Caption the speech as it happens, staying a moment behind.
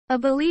A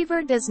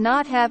believer does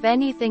not have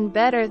anything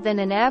better than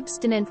an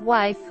abstinent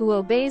wife who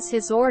obeys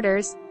his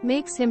orders,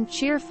 makes him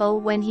cheerful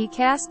when he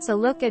casts a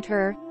look at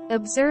her,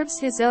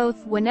 observes his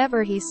oath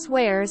whenever he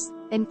swears,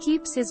 and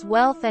keeps his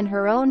wealth and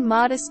her own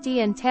modesty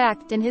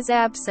intact in his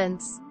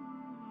absence.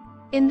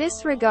 In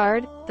this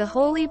regard, the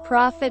Holy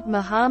Prophet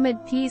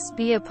Muhammad, peace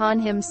be upon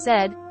him,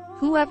 said,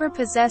 "Whoever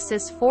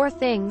possesses 4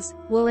 things,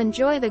 will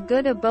enjoy the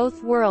good of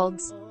both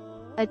worlds: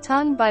 a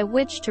tongue by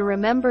which to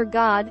remember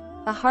God,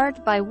 a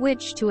heart by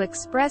which to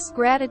express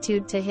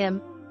gratitude to Him,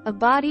 a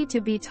body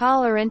to be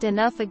tolerant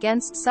enough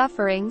against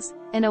sufferings,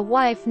 and a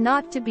wife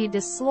not to be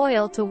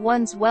disloyal to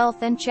one's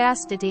wealth and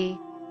chastity."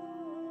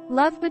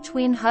 Love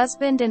between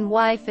husband and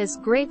wife is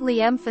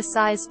greatly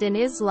emphasized in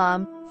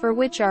Islam, for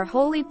which our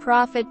Holy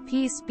Prophet,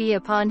 peace be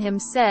upon him,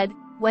 said,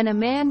 "When a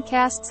man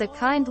casts a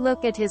kind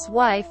look at his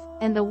wife,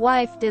 and the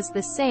wife does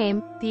the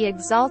same, the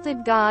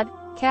exalted God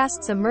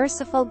casts a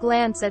merciful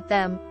glance at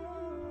them.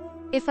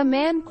 If a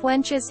man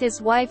quenches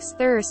his wife's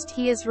thirst,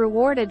 he is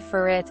rewarded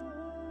for it."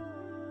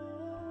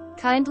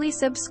 Kindly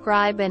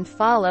subscribe and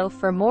follow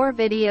for more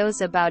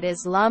videos about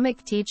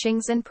Islamic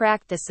teachings and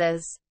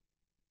practices.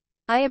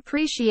 I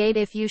appreciate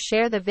if you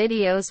share the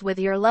videos with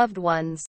your loved ones.